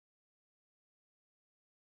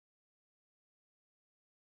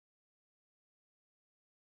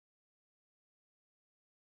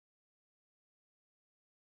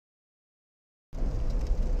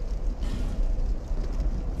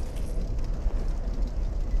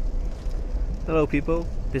Hello people,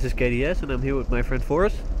 this is KDS and I'm here with my friend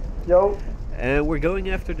Forrest. Yo. And we're going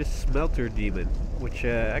after the Smelter demon, which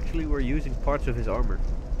actually we're using parts of his armor.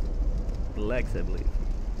 The legs, I believe.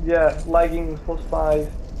 Yeah, leggings +5.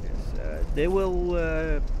 Yes, they will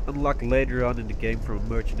unlock later on in the game from a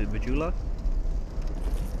merchant in Majula.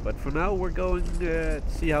 But for now we're going to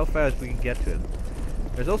see how fast we can get to him.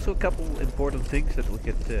 There's also a couple important things that we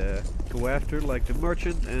could go after, like the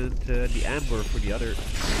merchant and the amber for the other.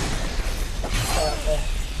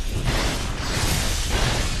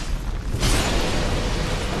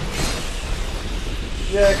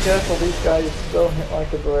 Yeah, careful, these guys don't hit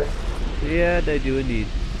like a brick. Yeah, they do indeed.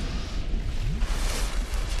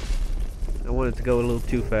 I wanted to go a little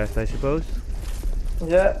too fast, I suppose.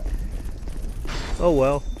 Yeah. Oh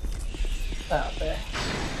well. Out there.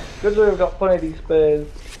 Good that we've got plenty of these spears.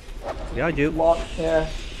 Yeah, I do. Lock, yeah.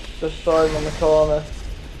 Just throw them on the corner.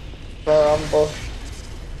 For our ambush.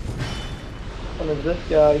 And there's this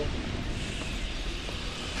guy.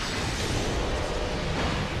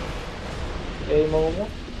 Game over.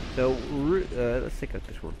 So, let's take out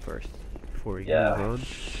this one first, before we move on.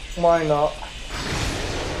 Why not?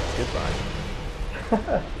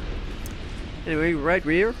 Goodbye. Anyway, right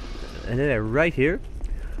here, and then right here,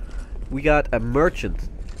 we got a merchant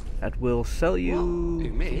that will sell you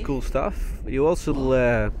some cool stuff. You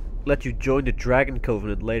also let you join the Dragon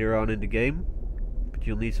Covenant later on in the game, but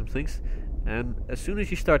you'll need some things. And as soon as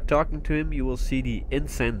you start talking to him, you will see the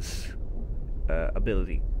incense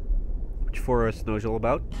ability, which Forrest knows all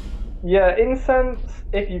about. Yeah, incense,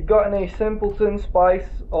 if you've got any simpleton spice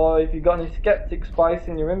or if you've got any skeptic spice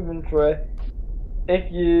in your inventory,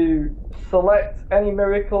 if you select any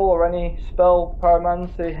miracle or any spell,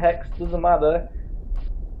 pyromancy, hex, doesn't matter,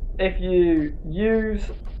 if you use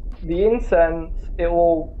the incense, it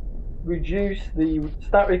will reduce the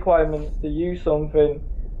stat requirements to use something.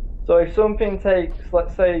 So if something takes,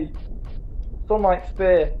 let's say, something like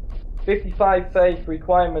Spear, 55 faith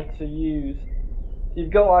requirement to use,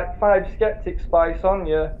 you've got like 5 skeptic spice on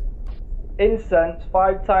you, incense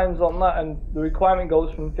 5 times on that, and the requirement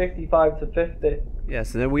goes from 55 to 50.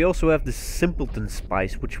 Yes, and then we also have the simpleton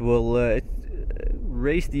spice, which will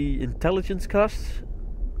raise the intelligence cost,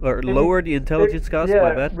 or lower the intelligence cost. Yeah,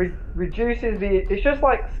 my bad. Reduces the. It's just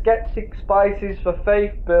like skeptic spices for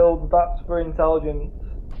faith builds. That's for intelligence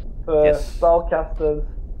for spellcasters.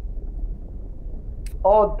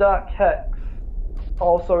 Or dark hex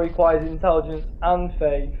also requires intelligence and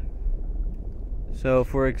faith. So,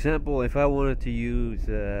 for example, if I wanted to use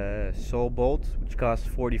Soul Bolt, which costs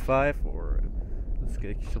 45, or let's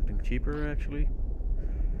get something cheaper actually.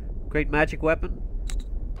 Great magic weapon,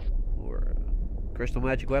 or crystal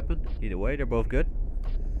magic weapon. Either way, they're both good.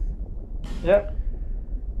 Yep.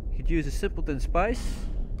 You could use a simpleton spice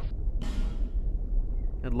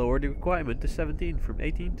and lower the requirement to 17, from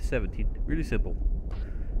 18 to 17. Really simple.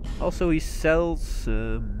 Also, he sells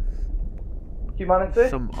Humanity?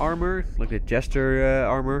 some armor, like the Jester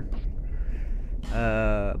armor.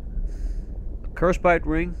 Curse Bite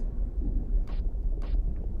ring.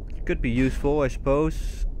 Could be useful, I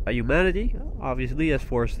suppose. A humanity, obviously, as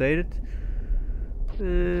Forrest stated.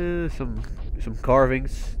 Some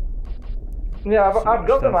carvings. Yeah, I've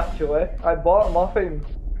got them actually. I bought them off him.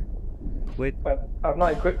 Wait. But I've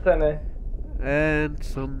not equipped any. And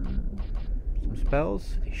some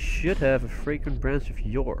spells. He should have a fragrant branch of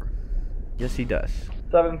yore. Yes, he does.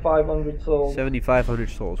 7,500 souls. 7,500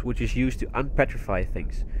 souls, which is used to unpetrify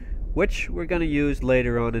things, which we're gonna use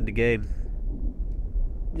later on in the game.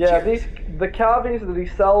 Yeah, the carvings that he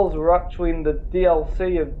sells were actually in the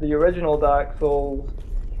DLC of the original Dark Souls.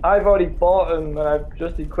 I've already bought them and I've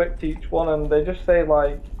just equipped each one, and they just say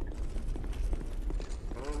like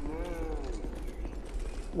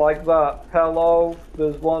that. Hello.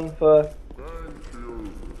 There's one for.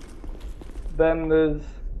 Then there's.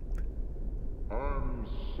 I'm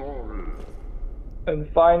sorry. And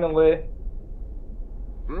finally.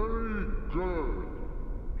 Very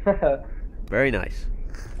good. Very nice.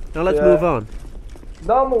 Now let's move on.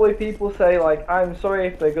 Normally people say like, I'm sorry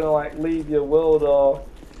if they're gonna like leave your world, or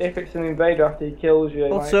if it's an invader after he kills you.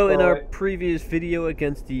 Also, in our previous video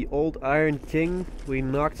against the old Iron King, we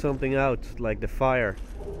knocked something out, like the fire.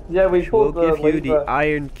 Yeah, we will pulled give you the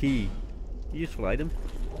Iron Key. Useful item.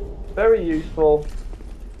 Very useful.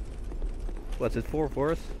 What's it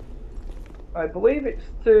for us? I believe it's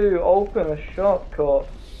to open a shortcut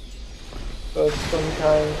of some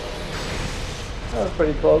kind. That was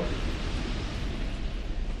pretty close.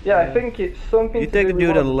 Yeah, I think it's something you to take do a dude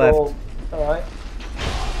with on the left. Alright.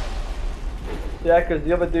 Yeah, because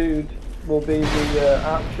the other dude will be the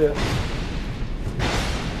archer.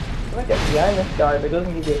 I'm gonna get behind this guy, but he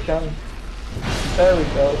doesn't give you a chance. There we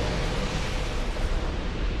go.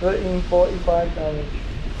 1345 damage.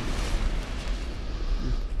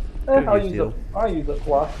 I'll use a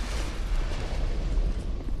flash.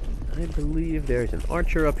 I believe there's an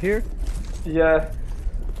archer up here. Yeah.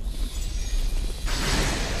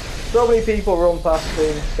 So many people run past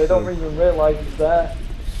him, they don't even realise he's there.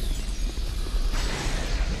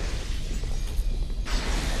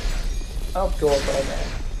 Of course I know.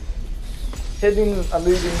 Hitting a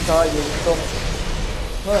moving target is so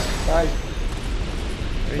nice.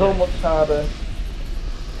 So much harder.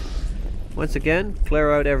 Once again,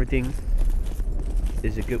 clear out everything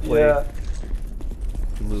is a good way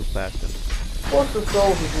to move past them. Plus the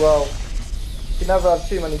souls as well. You can never have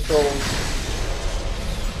too many souls.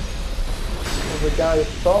 There's a guy at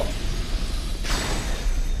the top.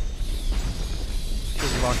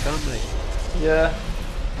 Just locked on, mate. Yeah.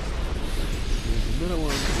 There's another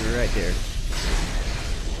one right there.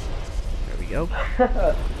 There we go.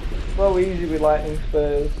 So easy with lightning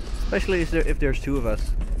spurs. Especially if there's two of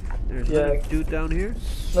us. There's another dude down here.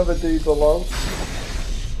 Another dude below.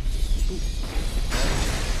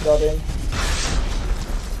 Got him.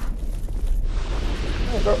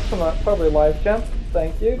 I got some probably life gem.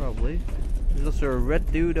 Thank you. Probably. There's also a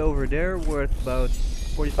red dude over there worth about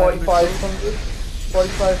 4,500.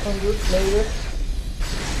 4,500 maybe.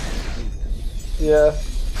 Yeah.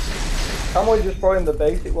 I'm only just throwing the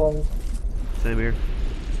basic ones. Same here.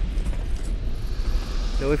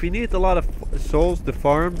 So if you need a lot of souls to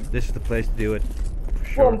farm, this is the place to do it. For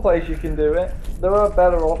sure. One place you can do it. There are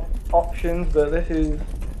better options, but this is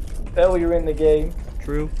earlier in the game.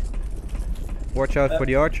 True. Watch out for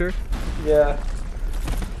the archer. Yeah.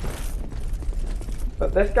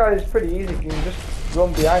 But this guy is pretty easy. You can just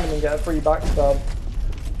run behind him and get a free backstab.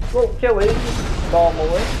 Won't kill him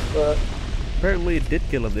normally, but apparently it did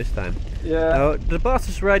kill him this time. yeah. Now the boss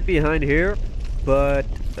is right behind here, but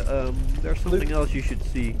there's something else you should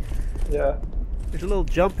see. Yeah. There's a little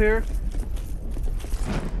jump here.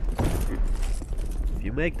 If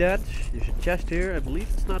you make that, there's a chest here. I believe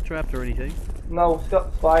it's not trapped or anything. No, it's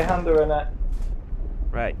got Spyhander in it.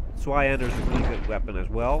 Right, Swyander's a really good weapon as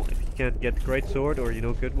well. If you can't get the great sword or you're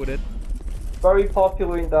no good with it. Very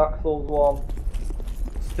popular in Dark Souls 1.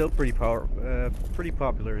 Still pretty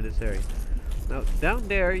popular in this area. Now down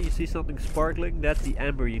there you see something sparkling. That's the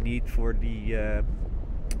amber you need for the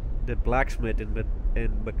blacksmith in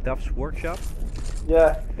Macduff's workshop.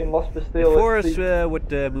 Yeah, in Lost Bastille. Before us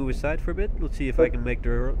would move aside for a bit. Let's see if I can make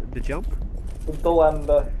the jump. The dull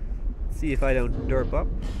ember. See if I don't derp up.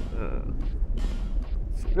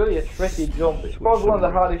 It's really a tricky jump. It's probably one of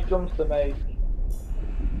the hardest jumps to make.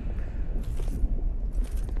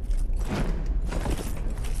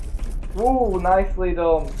 Ooh, nicely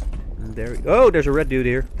done. There we go. Oh, there's a red dude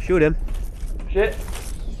here. Shoot him. Shit.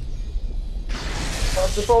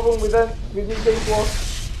 That's the problem with these people.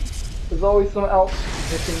 There's always something else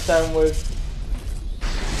they contend with.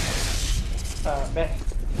 Ah, meh.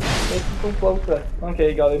 Make him come closer.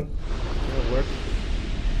 Okay, got him. That'll work.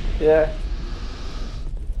 Yeah.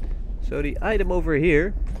 So the item over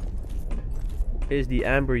here is the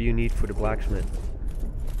amber you need for the blacksmith.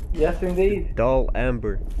 Yes, indeed. Dull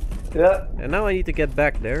amber. Yeah. And now I need to get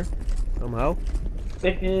back there somehow.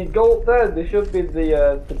 If you go up there should be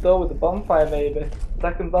the door with the bonfire, maybe.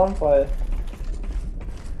 Second bonfire.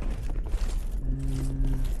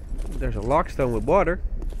 There's a lockstone with water.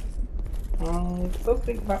 I don't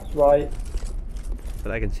think that's right.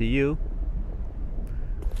 But I can see you.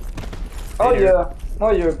 Oh Hey there. yeah.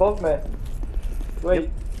 Oh, you're above me. Wait.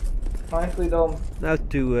 Yep. Nicely done. Now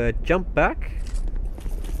to jump back.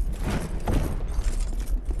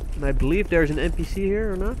 And I believe there's an NPC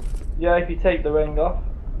here or not? Yeah, if you take the ring off.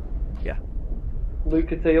 Yeah.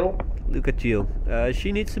 Lucatiel. Lucatiel.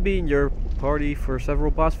 She needs to be in your party for several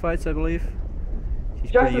boss fights, I believe.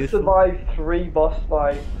 She's Just pretty to useful. survive 3 boss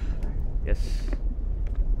fights. Yes.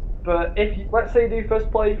 But if you, let's say you do first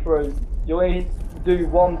playthrough, you only do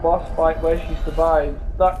 1 boss fight where she survives.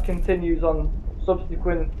 That continues on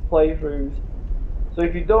subsequent playthroughs. So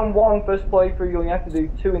if you've done 1 first playthrough, you only have to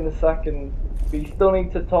do 2 in the second. But you still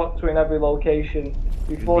need to talk to her in every location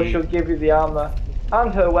before Indeed. she'll give you the armor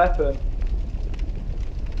and her weapon.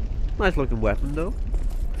 Nice looking weapon though.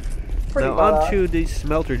 Pretty Now badass. on to the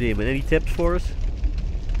Smelter Demon. Any tips for us?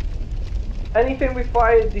 Anything with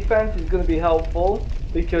fire defense is going to be helpful,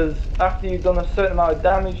 because after you've done a certain amount of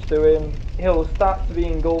damage to him, he'll start to be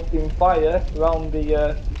engulfed in fire around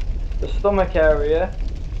the stomach area,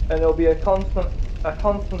 and there'll be a constant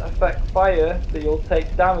effect fire that you'll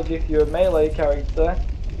take damage if you're a melee character.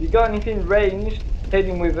 If you've got anything ranged, hit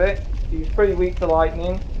him with it. He's pretty weak to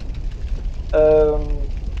lightning.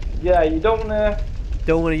 Yeah, you don't want to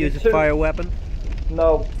Don't want to use a fire weapon?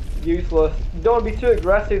 No, useless. Don't be too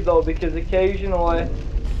aggressive though, because occasionally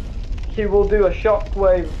he will do a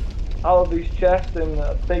shockwave out of his chest and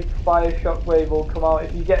a big fire shockwave will come out.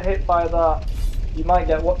 If you get hit by that, you might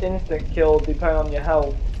get instant kill depending on your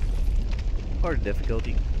health. Or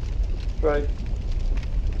difficulty. Right.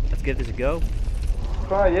 Let's give this a go.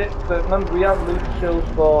 Try it, but remember we have loot shields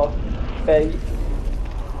for bait.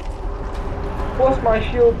 Plus my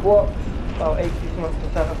shield blocks about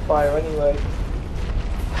 80% of fire anyway.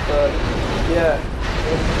 But yeah,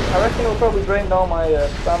 I reckon it'll probably drain down my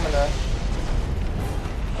stamina.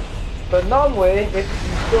 But normally, if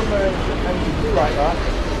you summon an NPC like that,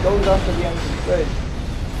 it goes after the NPC.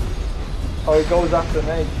 Or it goes after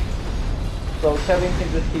me. So Kevin can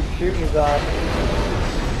just keep shooting his ass.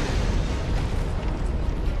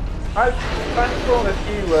 I've thrown a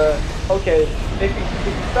few, okay, if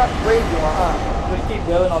he starts raging like that, just keep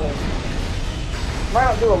yelling on him. Might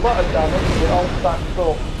not do a lot of damage, but it all stacks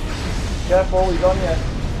up. Careful, he's on you.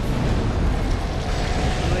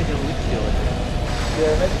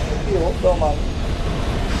 Yeah, make sure you heal up though, man.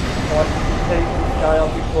 I like to take this guy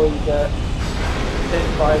out before you get hit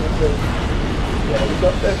by anything. Yeah, we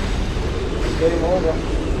got this. Game over.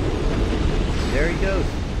 There he goes.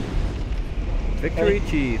 Victory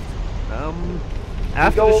achieved.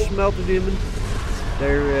 After the Smelter Demon,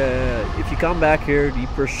 there, if you come back here, the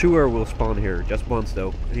Pursuer will spawn here, just once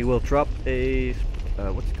though. And he will drop a,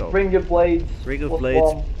 what's it called? Ring of Blades. Ring of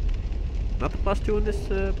Blades. 1. Not the +2 in this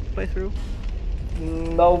playthrough?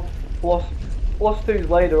 No, plus 2's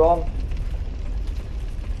later on.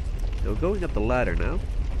 So going up the ladder now.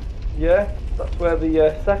 Yeah, that's where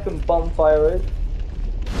the second bonfire is.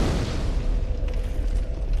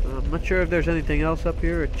 I'm not sure if there's anything else up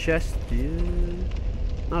here. A chest? Yeah.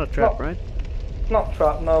 Not a trap, right? Not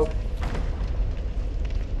trap, no.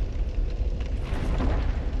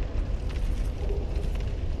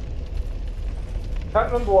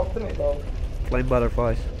 Can't remember what's in it though. Flame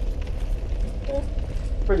butterflies. Yeah,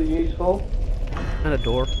 pretty useful. And a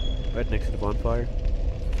door right next to the bonfire.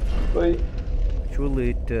 Sweet. Which will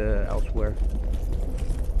lead elsewhere.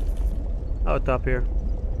 Oh, top here.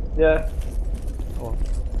 Yeah. Oh.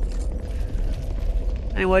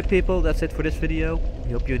 Anyway, people, that's it for this video.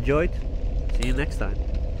 We hope you enjoyed. See you next time.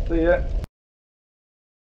 See ya.